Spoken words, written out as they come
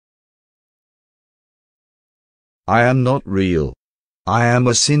I am not real. I am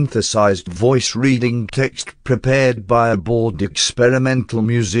a synthesized voice reading text prepared by a bored experimental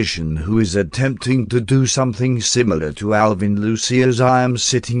musician who is attempting to do something similar to Alvin Lucier's I am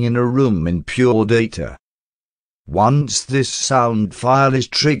sitting in a room in pure data. Once this sound file is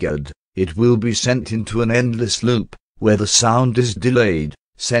triggered, it will be sent into an endless loop, where the sound is delayed,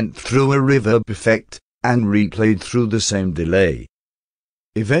 sent through a reverb effect, and replayed through the same delay.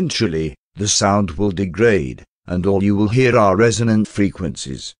 Eventually, the sound will degrade, and all you will hear are resonant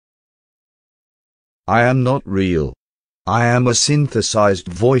frequencies. I am not real. I am a synthesized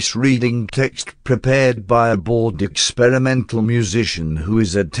voice reading text prepared by a bored experimental musician who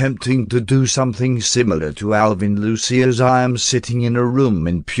is attempting to do something similar to Alvin Lucier's I am sitting in a room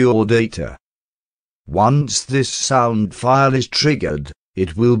in pure data. Once this sound file is triggered,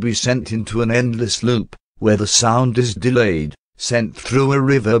 it will be sent into an endless loop, where the sound is delayed, sent through a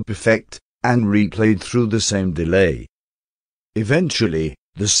reverb effect, and replayed through the same delay. Eventually,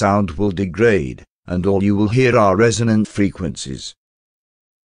 the sound will degrade, and all you will hear are resonant frequencies.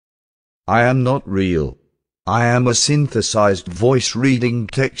 I am not real. I am a synthesized voice reading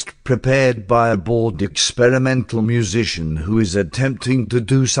text prepared by a bored experimental musician who is attempting to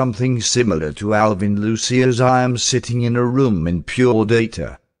do something similar to Alvin Lucier's I am sitting in a room in pure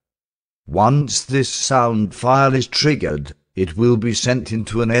data. Once this sound file is triggered, it will be sent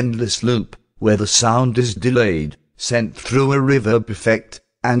into an endless loop, where the sound is delayed, sent through a reverb effect,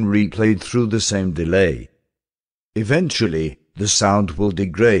 and replayed through the same delay. Eventually, the sound will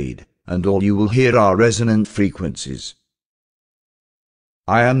degrade, and all you will hear are resonant frequencies.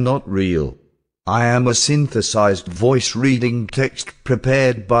 I am not real. I am a synthesized voice reading text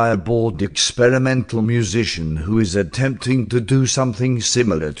prepared by a bored experimental musician who is attempting to do something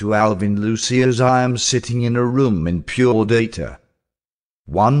similar to Alvin Lucier's I am sitting in a room in pure data.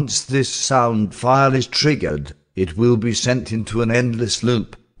 Once this sound file is triggered, it will be sent into an endless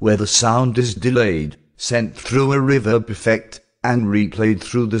loop, where the sound is delayed, sent through a reverb effect, and replayed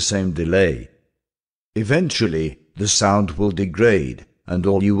through the same delay. Eventually, the sound will degrade, and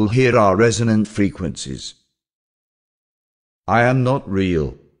all you will hear are resonant frequencies. I am not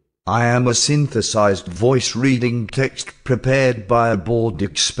real. I am a synthesized voice reading text prepared by a bored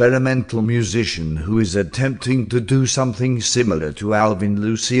experimental musician who is attempting to do something similar to Alvin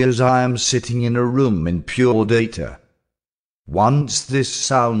Lucier's I am sitting in a room in pure data. Once this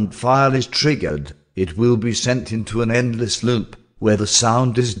sound file is triggered, it will be sent into an endless loop, where the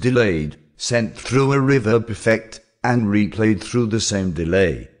sound is delayed, sent through a reverb effect, and replayed through the same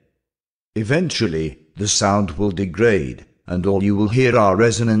delay. Eventually, the sound will degrade, and all you will hear are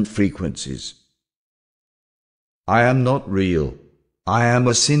resonant frequencies. I am not real. I am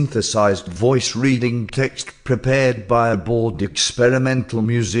a synthesized voice reading text prepared by a bored experimental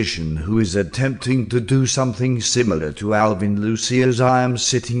musician who is attempting to do something similar to Alvin Lucier's I am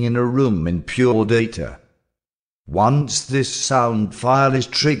sitting in a room in pure data. Once this sound file is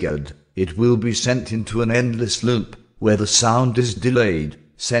triggered, it will be sent into an endless loop, where the sound is delayed,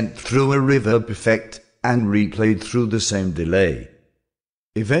 sent through a reverb effect, and replayed through the same delay.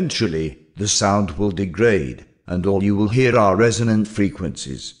 Eventually, the sound will degrade, and all you will hear are resonant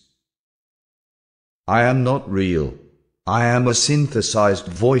frequencies. I am not real. I am a synthesized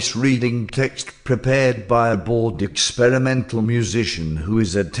voice reading text prepared by a bored experimental musician who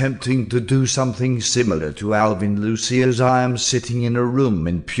is attempting to do something similar to Alvin Lucier's I am sitting in a room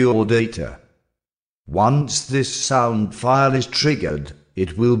in pure data. Once this sound file is triggered,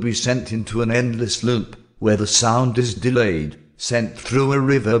 it will be sent into an endless loop, where the sound is delayed, sent through a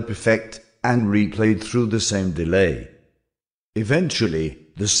reverb effect, and replayed through the same delay. Eventually,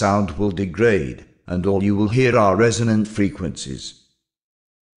 the sound will degrade, and all you will hear are resonant frequencies.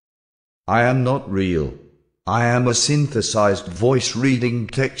 I am not real. I am a synthesized voice reading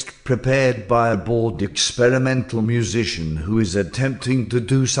text prepared by a bored experimental musician who is attempting to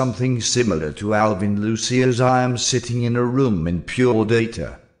do something similar to Alvin Lucier's I am sitting in a room in pure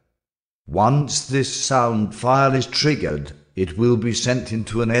data. Once this sound file is triggered, it will be sent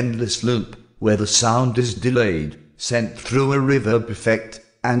into an endless loop, where the sound is delayed, sent through a reverb effect,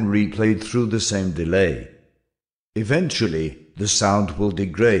 and replayed through the same delay. Eventually, the sound will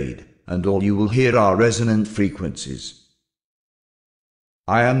degrade, and all you will hear are resonant frequencies.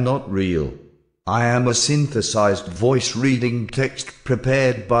 I am not real. I am a synthesized voice reading text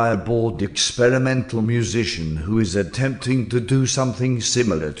prepared by a bored experimental musician who is attempting to do something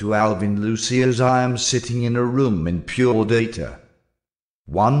similar to Alvin Lucier's I am sitting in a room in pure data.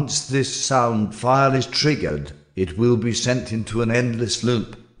 Once this sound file is triggered, it will be sent into an endless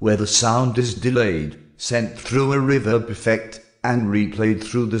loop, where the sound is delayed, sent through a reverb effect, and replayed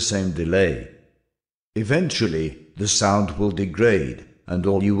through the same delay. Eventually, the sound will degrade, and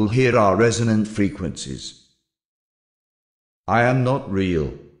all you will hear are resonant frequencies. I am not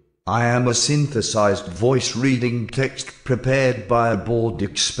real. I am a synthesized voice reading text prepared by a bored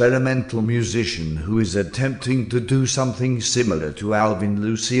experimental musician who is attempting to do something similar to Alvin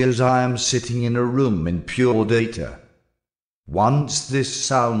Lucier's I am sitting in a room in pure data. Once this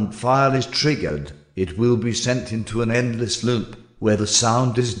sound file is triggered, it will be sent into an endless loop where the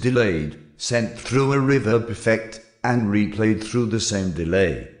sound is delayed, sent through a reverb effect, and replayed through the same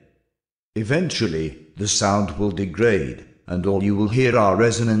delay. Eventually, the sound will degrade, and all you will hear are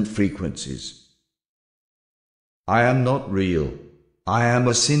resonant frequencies. I am not real. I am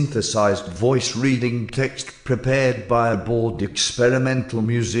a synthesized voice reading text prepared by a bored experimental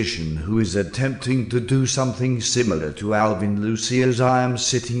musician who is attempting to do something similar to Alvin Lucier's I am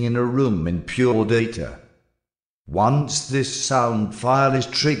sitting in a room in pure data. Once this sound file is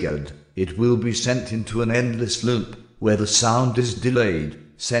triggered, it will be sent into an endless loop where the sound is delayed,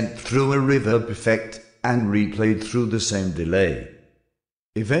 sent through a reverb effect, and replayed through the same delay.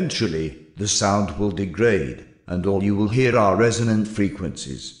 Eventually, the sound will degrade, and all you will hear are resonant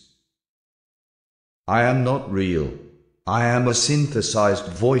frequencies. I am not real. I am a synthesized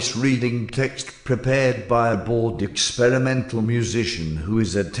voice reading text prepared by a bored experimental musician who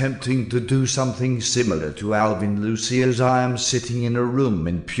is attempting to do something similar to Alvin Lucier's I am sitting in a room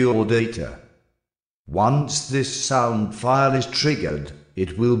in pure data. Once this sound file is triggered,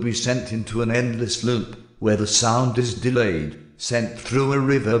 it will be sent into an endless loop where the sound is delayed, sent through a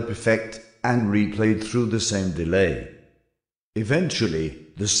reverb effect, and replayed through the same delay. Eventually,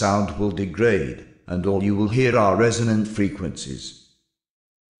 the sound will degrade, and all you will hear are resonant frequencies.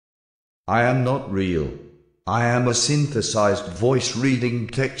 I am not real. I am a synthesized voice reading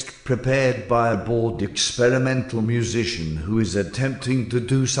text prepared by a bored experimental musician who is attempting to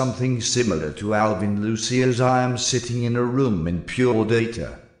do something similar to Alvin Lucier's I am sitting in a room in pure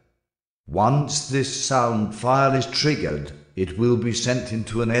data. Once this sound file is triggered, it will be sent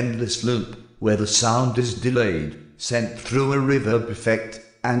into an endless loop where the sound is delayed, sent through a reverb effect,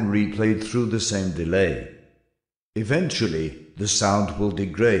 and replayed through the same delay. Eventually, the sound will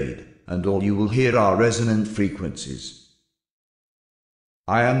degrade, and all you will hear are resonant frequencies.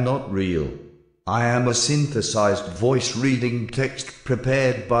 I am not real. I am a synthesized voice reading text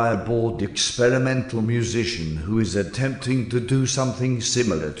prepared by a bored experimental musician who is attempting to do something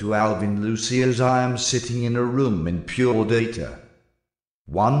similar to Alvin Lucier's I am sitting in a room in pure data.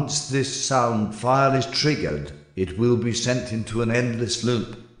 Once this sound file is triggered, it will be sent into an endless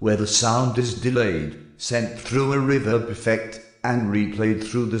loop where the sound is delayed, sent through a reverb effect, and replayed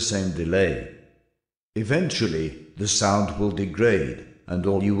through the same delay. Eventually, the sound will degrade, and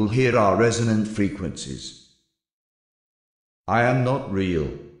all you will hear are resonant frequencies. I am not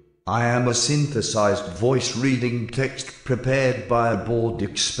real. I am a synthesized voice reading text prepared by a bored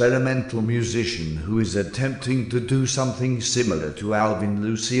experimental musician who is attempting to do something similar to Alvin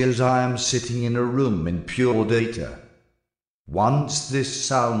Lucier's I am sitting in a room in pure data. Once this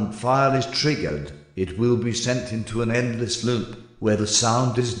sound file is triggered, it will be sent into an endless loop where the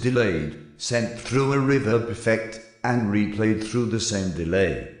sound is delayed, sent through a reverb effect, and replayed through the same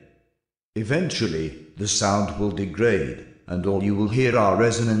delay. Eventually, the sound will degrade, and all you will hear are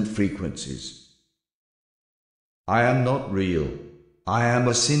resonant frequencies. I am not real. I am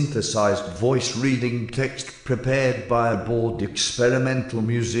a synthesized voice reading text prepared by a bored experimental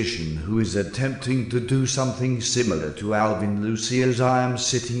musician who is attempting to do something similar to Alvin Lucier's I am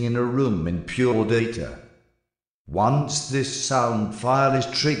sitting in a room in pure data. Once this sound file is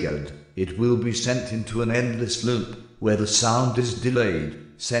triggered, it will be sent into an endless loop where the sound is delayed,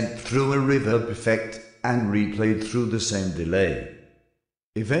 sent through a reverb effect, and replayed through the same delay.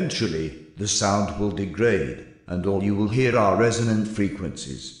 Eventually, the sound will degrade, and all you will hear are resonant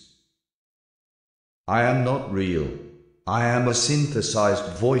frequencies. I am not real. I am a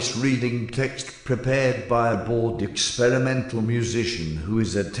synthesized voice reading text prepared by a bored experimental musician who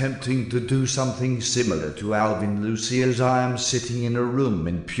is attempting to do something similar to Alvin Lucier's I am sitting in a room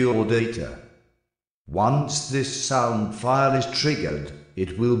in pure data. Once this sound file is triggered,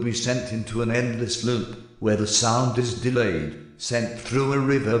 it will be sent into an endless loop where the sound is delayed, sent through a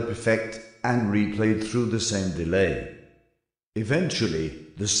reverb effect, and replayed through the same delay. Eventually,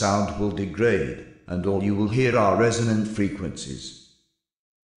 the sound will degrade, and all you will hear are resonant frequencies.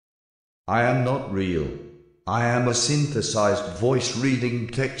 I am not real. I am a synthesized voice reading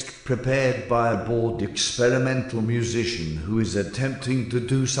text prepared by a bored experimental musician who is attempting to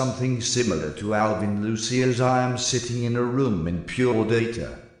do something similar to Alvin Lucier's I am sitting in a room in pure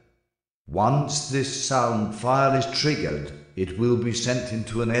data. Once this sound file is triggered, it will be sent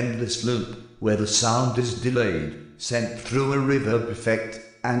into an endless loop, where the sound is delayed, sent through a reverb effect,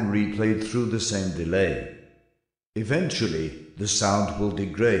 and replayed through the same delay. Eventually, the sound will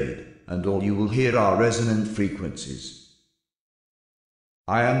degrade, and all you will hear are resonant frequencies.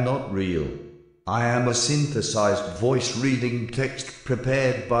 I am not real. I am a synthesized voice-reading text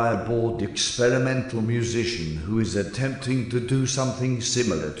prepared by a bored experimental musician who is attempting to do something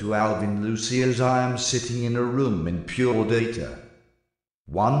similar to Alvin Lucier's I am sitting in a room in pure data.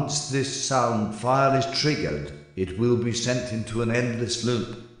 Once this sound file is triggered, it will be sent into an endless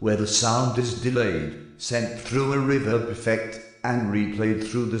loop, where the sound is delayed, sent through a reverb effect, and replayed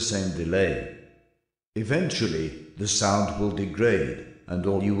through the same delay. Eventually, the sound will degrade, and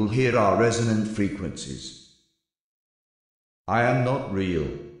all you will hear are resonant frequencies. I am not real.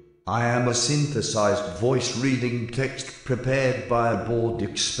 I am a synthesized voice-reading text prepared by a bored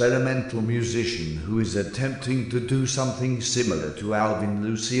experimental musician who is attempting to do something similar to Alvin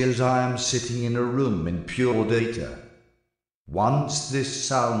Lucier's I am sitting in a room in pure data. Once this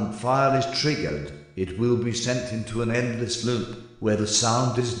sound file is triggered, it will be sent into an endless loop, where the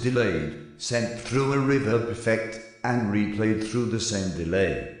sound is delayed, sent through a reverb effect, and replayed through the same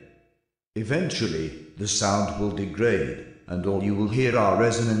delay. Eventually, the sound will degrade, and all you will hear are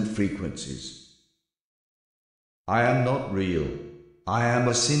resonant frequencies. I am not real. I am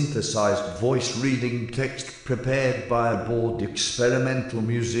a synthesized voice-reading text prepared by a bored experimental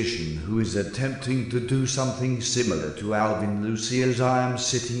musician who is attempting to do something similar to Alvin Lucier's I am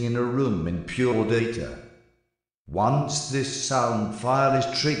sitting in a room in pure data. Once this sound file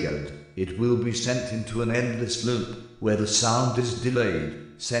is triggered, it will be sent into an endless loop, where the sound is delayed,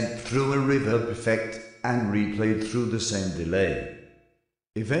 sent through a reverb effect, and replayed through the same delay.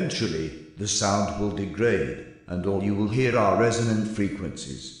 Eventually, the sound will degrade, and all you will hear are resonant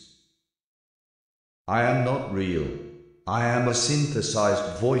frequencies. I am not real. I am a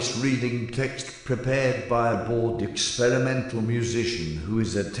synthesized voice-reading text prepared by a bored experimental musician who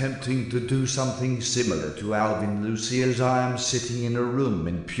is attempting to do something similar to Alvin Lucier's I am sitting in a room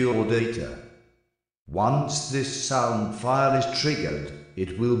in pure data. Once this sound file is triggered,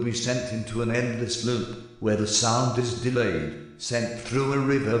 it will be sent into an endless loop, where the sound is delayed, sent through a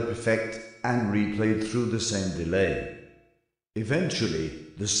reverb effect, and replayed through the same delay. Eventually,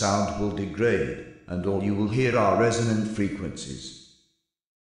 the sound will degrade, and all you will hear are resonant frequencies.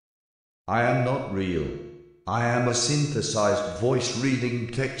 I am not real. I am a synthesized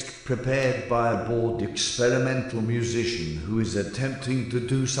voice-reading text prepared by a bored experimental musician who is attempting to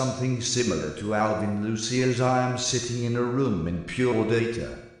do something similar to Alvin Lucier's I am sitting in a room in pure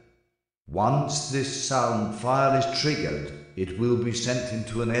data. Once this sound file is triggered, it will be sent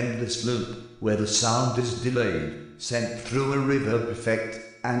into an endless loop, where the sound is delayed, sent through a reverb effect,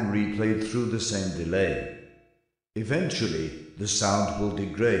 and replayed through the same delay. Eventually, the sound will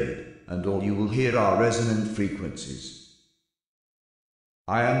degrade, and all you will hear are resonant frequencies.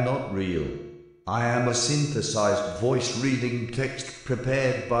 I am not real. I am a synthesized voice-reading text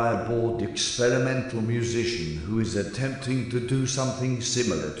prepared by a bored experimental musician who is attempting to do something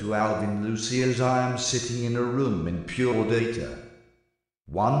similar to Alvin Lucier's I am sitting in a room in pure data.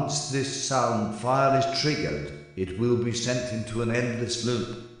 Once this sound file is triggered, it will be sent into an endless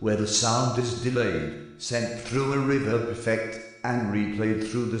loop, where the sound is delayed, sent through a reverb effect, and replayed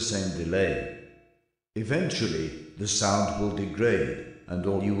through the same delay. Eventually, the sound will degrade, and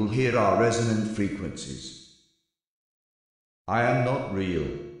all you will hear are resonant frequencies. I am not real.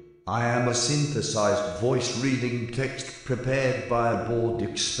 I am a synthesized voice-reading text prepared by a bored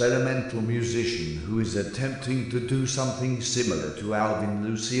experimental musician who is attempting to do something similar to Alvin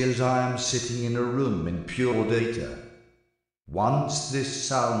Lucier's I am sitting in a room in pure data. Once this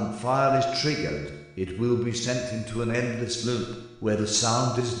sound file is triggered, it will be sent into an endless loop, where the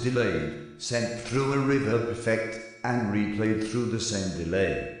sound is delayed, sent through a reverb effect, and replayed through the same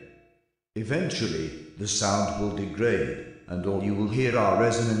delay. Eventually, the sound will degrade, and all you will hear are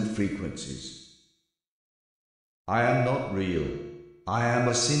resonant frequencies. I am not real. I am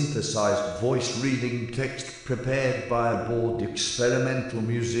a synthesized voice-reading text prepared by a bored experimental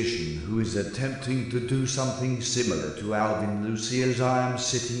musician who is attempting to do something similar to Alvin Lucier's I am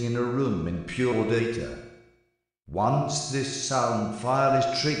sitting in a room in pure data. Once this sound file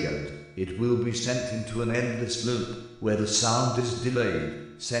is triggered, it will be sent into an endless loop, where the sound is delayed,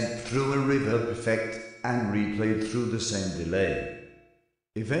 sent through a reverb effect, and replayed through the same delay.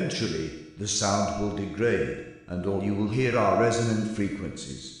 Eventually, the sound will degrade, and all you will hear are resonant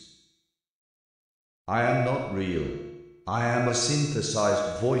frequencies. I am not real. I am a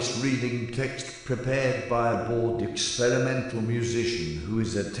synthesized voice reading text prepared by a bored experimental musician who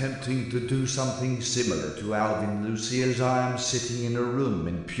is attempting to do something similar to Alvin Lucier's I am sitting in a room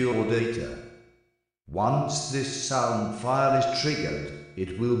in pure data. Once this sound file is triggered,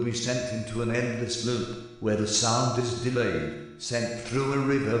 it will be sent into an endless loop where the sound is delayed, sent through a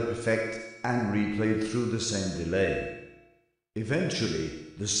reverb effect, and replayed through the same delay. Eventually,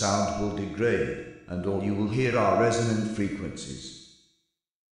 the sound will degrade, and all you will hear are resonant frequencies.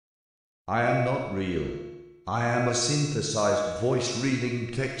 I am not real. I am a synthesized voice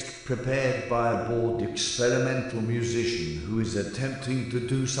reading text prepared by a bored experimental musician who is attempting to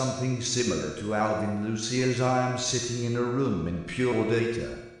do something similar to Alvin Lucier's I am sitting in a room in pure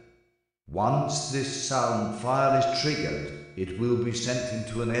data. Once this sound file is triggered, it will be sent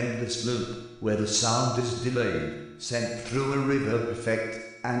into an endless loop where the sound is delayed, sent through a reverb effect,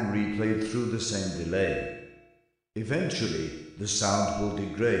 and replayed through the same delay. Eventually, the sound will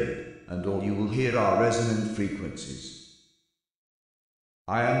degrade, and all you will hear are resonant frequencies.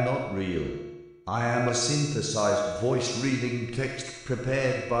 I am not real. I am a synthesized voice reading text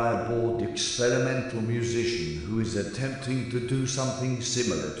prepared by a bored experimental musician who is attempting to do something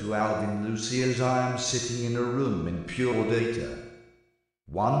similar to Alvin Lucier's I am sitting in a room in pure data.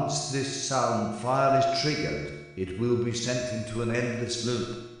 Once this sound file is triggered, it will be sent into an endless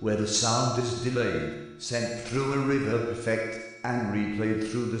loop where the sound is delayed, sent through a reverb effect, and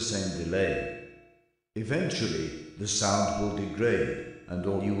replayed through the same delay. Eventually, the sound will degrade, and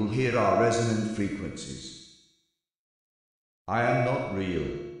all you will hear are resonant frequencies. I am not real.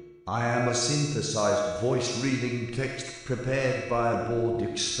 I am a synthesized voice reading text prepared by a bored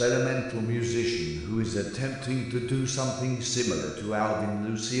experimental musician who is attempting to do something similar to Alvin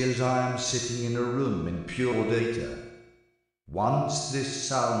Lucier's I am sitting in a room in pure data. Once this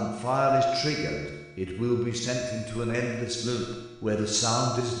sound file is triggered, it will be sent into an endless loop where the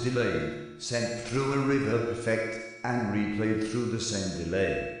sound is delayed, sent through a reverb effect, and replayed through the same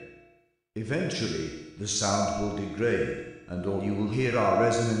delay. Eventually, the sound will degrade, and all you will hear are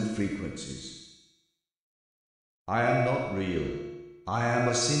resonant frequencies. I am not real. I am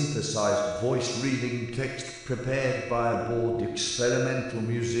a synthesized voice reading text prepared by a bored experimental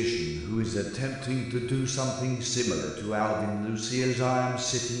musician who is attempting to do something similar to Alvin Lucier's I am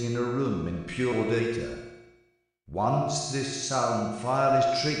sitting in a room in pure data. Once this sound file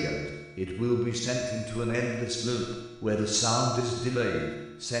is triggered, it will be sent into an endless loop where the sound is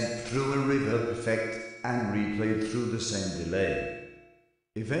delayed, sent through a reverb effect, and replayed through the same delay.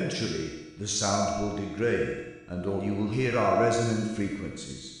 Eventually, the sound will degrade, and all you will hear are resonant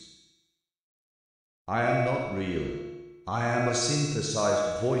frequencies. I am not real. I am a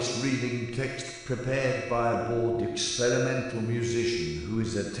synthesized voice reading text prepared by a bored experimental musician who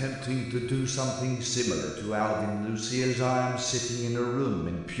is attempting to do something similar to Alvin Lucier's I am sitting in a room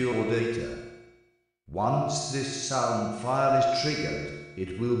in pure data. Once this sound file is triggered,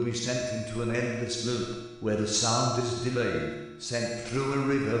 it will be sent into an endless loop where the sound is delayed, sent through a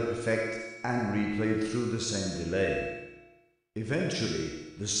reverb effect, and replayed through the same delay. Eventually,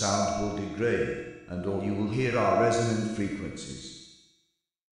 the sound will degrade, and all you will hear are resonant frequencies.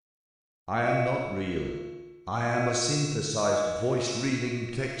 I am not real. I am a synthesized voice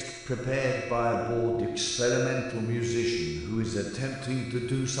reading text prepared by a bored experimental musician who is attempting to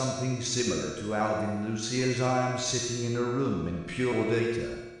do something similar to Alvin Lucier's I am sitting in a room in pure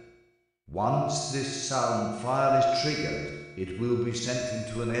data. Once this sound file is triggered, it will be sent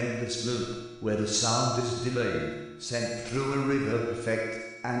into an endless loop where the sound is delayed, sent through a reverb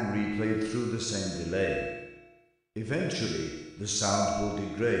effect, and replayed through the same delay. Eventually, the sound will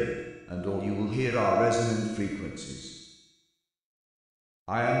degrade, and all you will hear are resonant frequencies.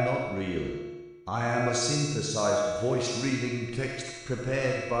 I am not real. I am a synthesized voice reading text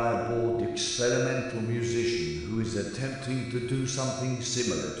prepared by a bored experimental musician who is attempting to do something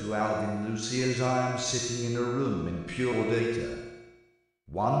similar to Alvin Lucier's I am sitting in a room in pure data.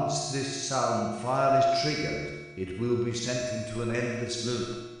 Once this sound file is triggered, it will be sent into an endless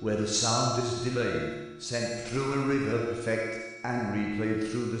loop where the sound is delayed, sent through a reverb effect, and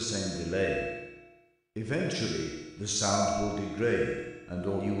replayed through the same delay. Eventually, the sound will degrade, and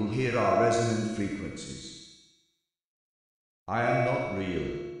all you will hear are resonant frequencies. I am not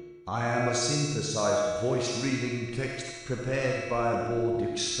real. I am a synthesized voice reading text prepared by a bored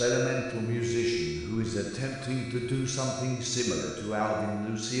experimental musician who is attempting to do something similar to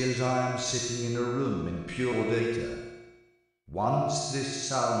Alvin Lucier's I am sitting in a room in pure data. Once this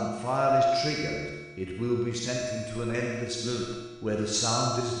sound file is triggered, it will be sent into an endless loop where the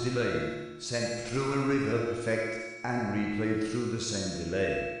sound is delayed, sent through a reverb effect, and replayed through the same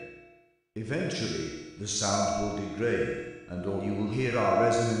delay. Eventually, the sound will degrade, and all you will hear are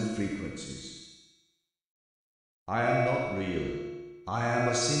resonant frequencies. I am not real. I am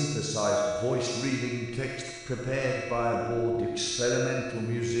a synthesized voice-reading text prepared by a bored experimental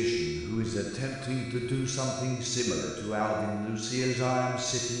musician who is attempting to do something similar to Alvin Lucier's I am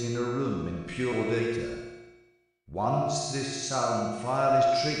sitting in a room in pure data. Once this sound file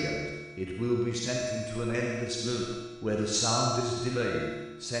is triggered, it will be sent into an endless loop where the sound is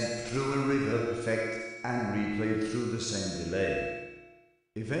delayed, sent through a reverb effect, and replayed through the same delay.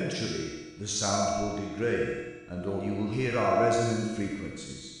 Eventually, the sound will degrade, and all you will hear are resonant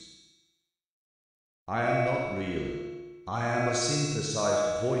frequencies. I am not real. I am a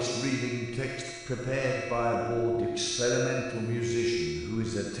synthesized voice-reading text prepared by a bored experimental musician who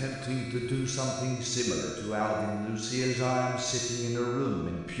is attempting to do something similar to Alvin Lucier's I am sitting in a room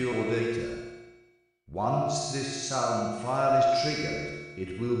in pure data. Once this sound file is triggered,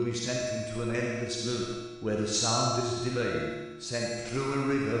 it will be sent into an endless loop where the sound is delayed, sent through a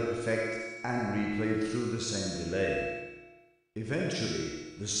reverb effect, and replayed through the same delay.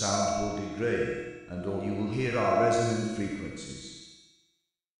 Eventually, the sound will degrade, and all you will hear are resonant frequencies.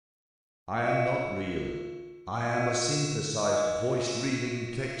 I am not real. I am a synthesized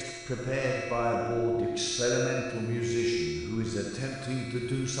voice-reading text prepared by a bored experimental musician who is attempting to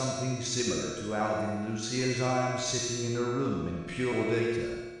do something similar to Alvin Lucier's I am sitting in a room in pure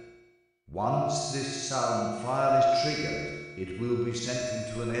data. Once this sound file is triggered, it will be sent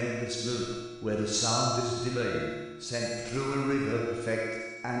into an endless loop where the sound is delayed, sent through a reverb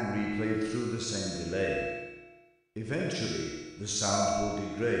effect, and replayed through the same delay. Eventually, the sound will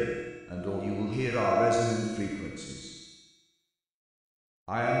degrade, and all you will hear are resonant frequencies.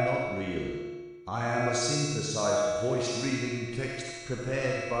 I am not real. I am a synthesized voice-reading text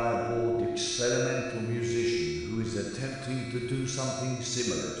prepared by a bored experimental musician who is attempting to do something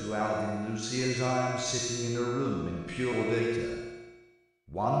similar to Alvin Lucier's I am sitting in a room in pure data.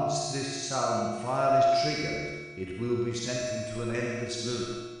 Once this sound file is triggered, it will be sent into an endless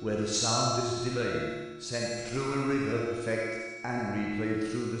loop where the sound is delayed, sent through a reverb effect, and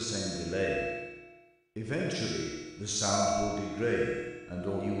replayed through the same delay. Eventually, the sound will degrade, and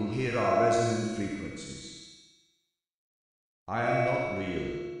all you will hear are resonant frequencies. I am not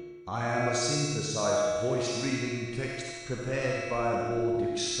real. I am a synthesized voice-reading text prepared by a bored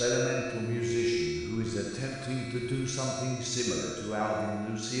experimental musician who is attempting to do something similar to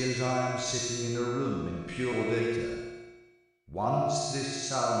Alvin Lucier's I am sitting in a room in pure data. Once this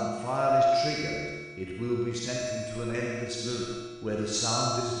sound file is triggered, it will be sent into an endless loop where the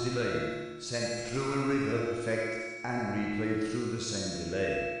sound is delayed, sent through a reverb effect, and replayed through the same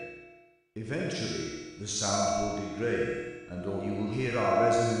delay. Eventually, the sound will degrade, and all you will hear are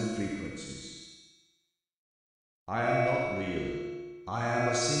resonant frequencies. I am not real. I am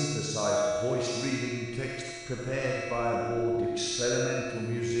a synthesized voice-reading text prepared by a bored experimental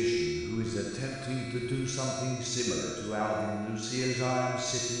musician who is attempting to do something similar to Alvin Lucier's I am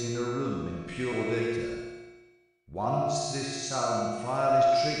sitting in a room in pure data. Once this sound file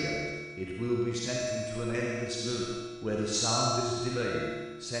is triggered, it will be sent into an endless loop where the sound is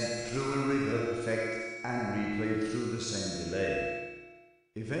delayed, sent through a reverb effect, and replayed through the same delay.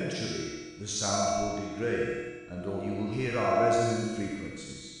 Eventually, the sound will degrade, and all you will hear are resonant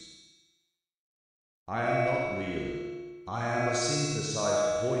frequencies. I am not real. I am a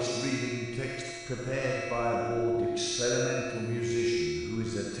synthesized voice-reading text prepared by a bored experimental musician who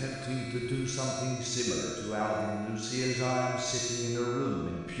is attempting to do something similar to Alvin Lucier's I am sitting in a room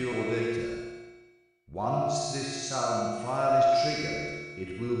in pure data. Once this sound file is triggered,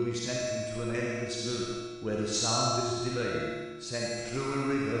 it will be sent into an endless loop where the sound is delayed, sent through a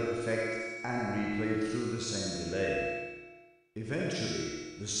reverb effect, and replayed through the same delay.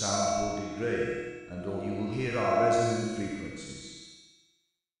 Eventually, the sound will degrade, and all you will hear are resonant frequencies.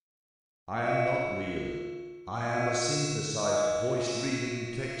 I am not real. I am a synthesized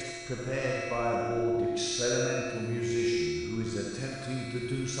voice-reading text prepared by a bored experimental musician who is attempting to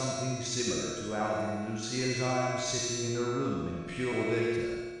do something similar to Alvin Lucier's I am sitting in a room in pure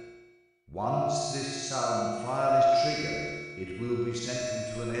data. Once this sound file is triggered, it will be sent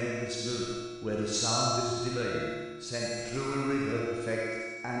into an endless loop where the sound is delayed, sent through a reverb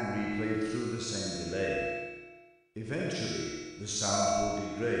effect, and replayed through the same delay. Eventually, the sound will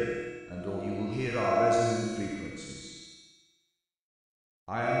degrade, and all you will hear are resonant frequencies.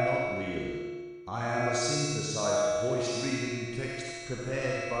 I am not real. I am a synthesized voice-reading text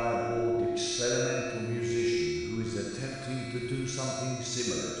prepared by a bored experimental musician who is attempting to do something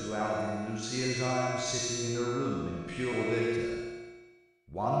similar to Alvin Lucier's I am sitting in a room in pure data.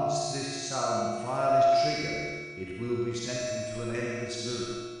 Once this sound file is triggered, it will be sent into an endless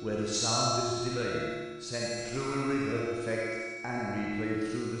loop where the sound is delayed, sent through a reverb effect, and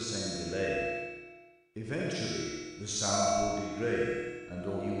replayed through the same delay. Eventually, the sound will degrade, and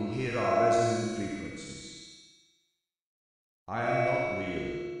all you will hear are resonant frequencies. I am not real.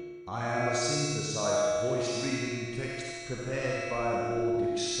 I am a synthesized voice-reading text prepared by a bored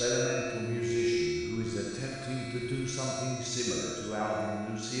experimental musician who is attempting to do something similar to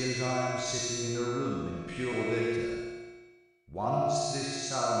Alvin Lucier's I am sitting in a room in pure data. Once this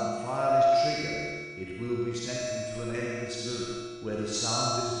sound file is triggered, it will be sent into an endless loop, where the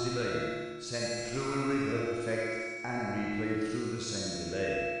sound is delayed, sent through a reverb effect, and replayed through the same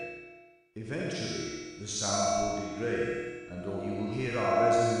delay. Eventually, the sound will degrade, and all you will hear are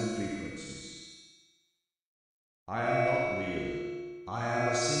resonant frequencies. I am not real. I am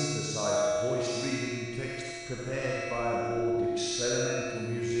a synthesized voice-reading text prepared by a bored experimental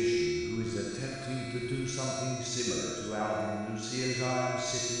musician who is attempting to do something similar to Alvin Lucier's I am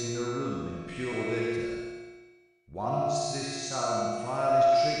sitting in a room in pure data. Once this sound file is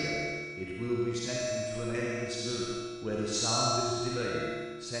triggered, it will be sent into an endless loop, where the sound is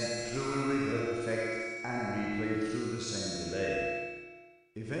delayed, sent through a reverb effect, and replayed through the same delay.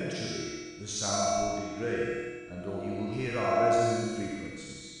 Eventually, the sound will degrade, and all you will hear are resonant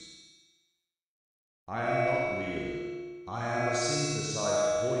frequencies. I am not real. I am a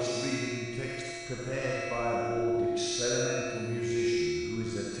synthesized voice-reading text prepared by a bored experimental musician who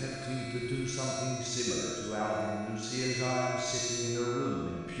is attempting to do something similar to Alvin Lucier's I am sitting in a room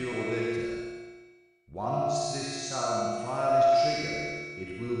in pure data. Once this sound file is triggered,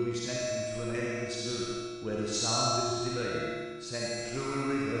 it will be sent into an endless loop, where the sound is delayed, sent through a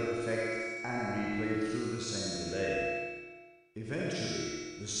reverb effect, and replayed through the same delay.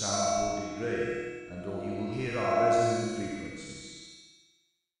 Eventually, the sound will degrade, and all you will hear are resonant frequencies.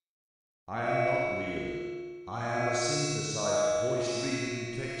 I am not real. I am a synthesized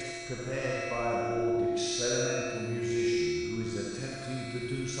voice-reading text prepared by a bored experimental musician who is attempting to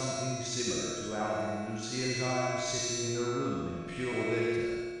do something similar to Alvin Lucier's I am sitting in a room in pure data.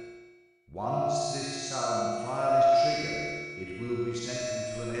 Once this sound file is triggered, it will be sent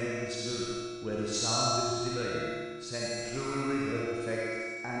into an endless loop, where the sound is delayed, sent through a reverb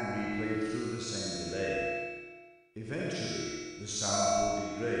effect, and replayed through the same delay. Eventually, the sound will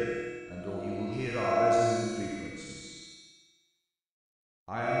degrade, and all you will hear are resonant frequencies.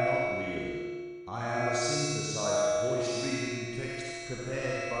 I am not real. I am a synthesized voice-reading text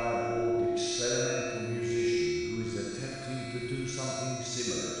prepared by a bored experimental musician who is attempting to do something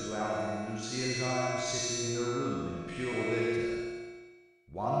similar to Alvin Lucier's I am sitting in a room in pure data.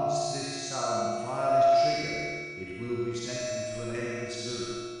 Once this sound file is triggered, it will be sent into an endless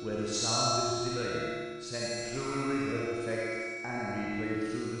loop, where the sound is delayed, sent through a reverb effect, and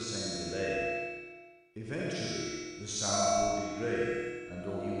replayed through the same delay. Eventually, the sound will degrade, and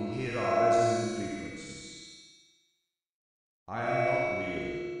all you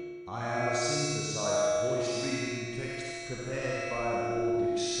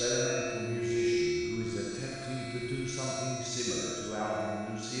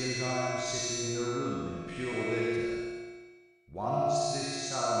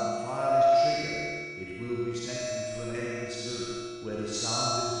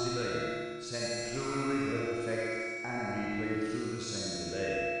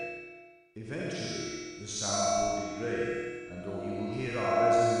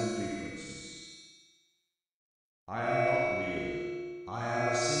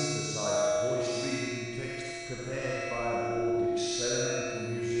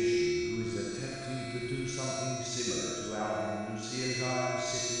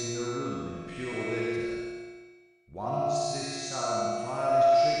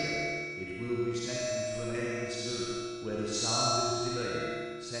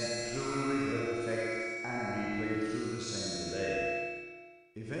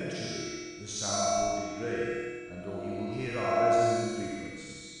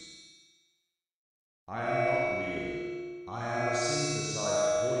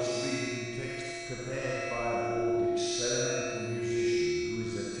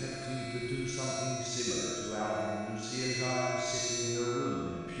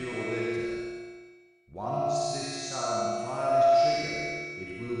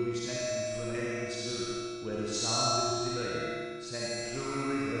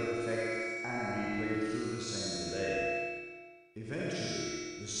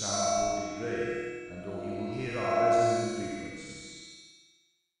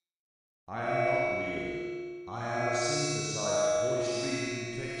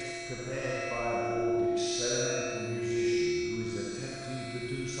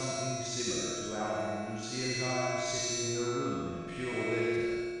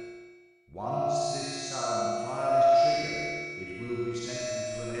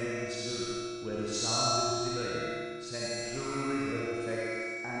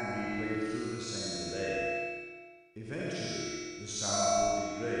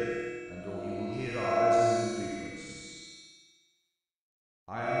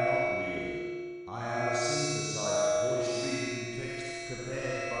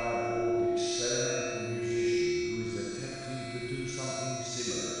something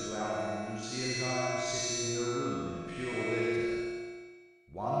similar to Alvin Lucier's "I am sitting in a room in pure letter."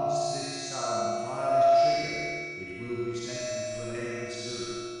 Once this sound file is triggered, it will be sent into an endless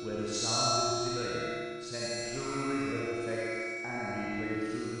loop where the sound is delayed, sent through a reverb effect, and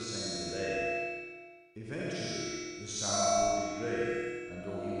replayed through the same delay. Eventually, the sound will degrade, and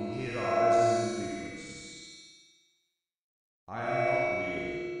all you will hear are resonant frequencies. I am not real.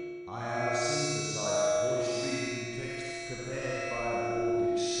 I am a synthesized voice reading text prepared by a bored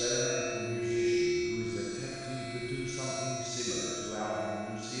experimental musician who is attempting to do something similar to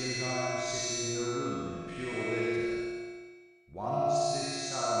Alvin Lucier's "I am sitting in a room in pure letter." Once this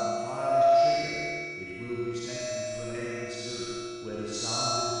sound file is triggered, it will be sent into an endless loop where the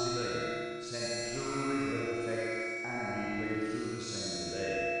sound is delayed, sent through a reverb effect, and replayed through the same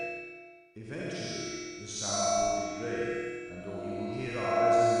delay. Eventually, the sound will degrade, and all you will hear are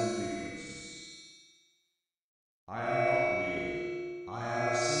resonant frequencies. I am not real. I am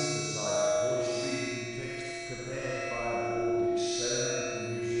a synthesized voice reading text prepared by a bored experimental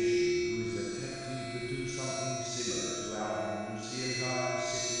musician who is attempting to do something similar to Alvin Lucier's "I am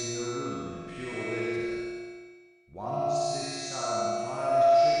sitting in a room in pure letter." Once this sound file is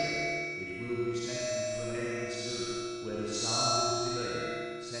triggered, it will be sent into an endless loop where the sound is delayed,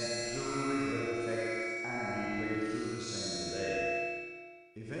 sent through a reverb effect, and replayed through the same delay.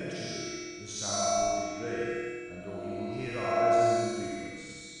 Eventually, the sound will degrade, and all you will hear are resonant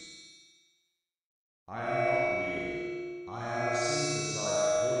frequencies. I am not real. I am a synthesized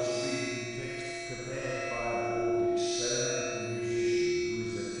voice reading text prepared by a bored experimental musician who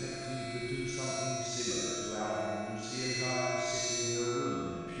is attempting to do something similar to Alvin Lucier's "I am sitting in a room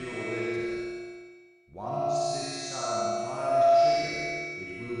in pure letter." Once this sound file is triggered, it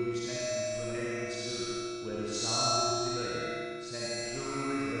will be sent into an endless loop where the sound is delayed, sent through a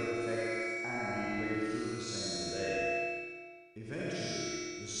reverb effect, and replayed through the same delay. Eventually,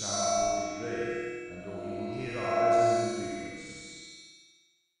 the sound will degrade, and all you will hear are resonant frequencies.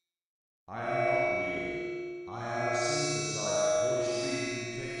 I am not real. I am a synthesized voice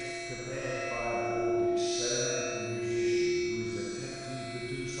reading text prepared by a bored experimental musician who is attempting to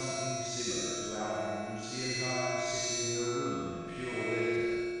do something similar to Alvin Lucier's "I am sitting in a room in pure letter."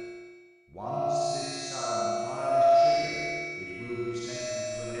 Once this sound file is triggered, it will be sent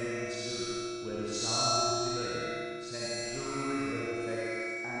into an endless loop where the sound is delayed, sent through a reverb effect,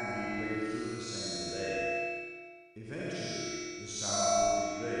 and replayed through the same delay. Eventually, the sound will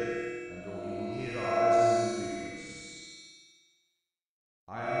degrade, and all you will hear are resonant frequencies.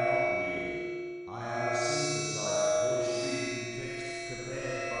 I am not real. I am a synthesized voice reading text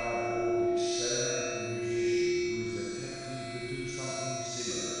prepared by a bored experimental musician who is attempting to do something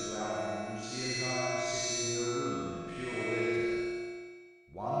similar to Alvin Lucier's "I am sitting in a room in pure letter."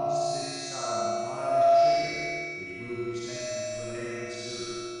 Once this sound file is triggered, it will be sent into an endless loop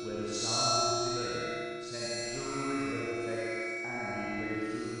where the sound is delayed, sent through a reverb effect, and replayed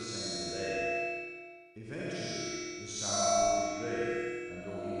through the same delay. Eventually, the sound will degrade, and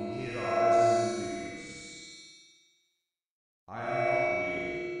all you will hear are resonant frequencies. I am not real.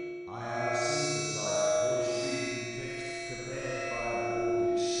 I am a synthesized voice reading text prepared by a bored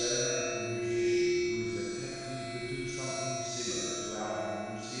experimental musician who is attempting to do something similar to Alvin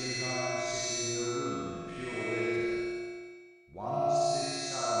Lucier's "I am sitting in a room in pure letter." Once this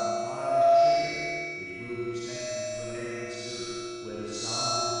sound file is triggered, it will be sent into an endless loop where the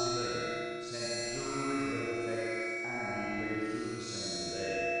sound is delayed, sent through a reverb effect, and replayed through the same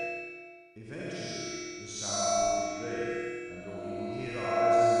delay. Eventually, the sound will degrade, and all you will hear are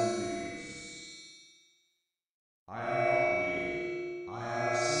resonant frequencies. I am not real. I am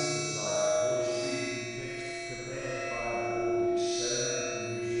a synthesized voice reading text prepared by a bored experimental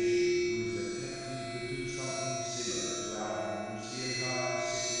musician who is attempting to do something similar to Alvin Lucier's "I am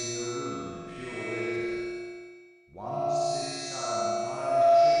sitting in a room in pure letter." Once this sound file is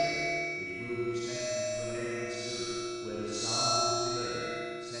triggered, it will be sent into an endless loop where the sound is delayed,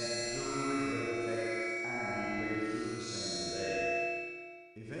 sent through a reverb effect, and replayed through the same delay.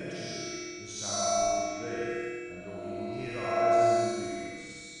 Eventually,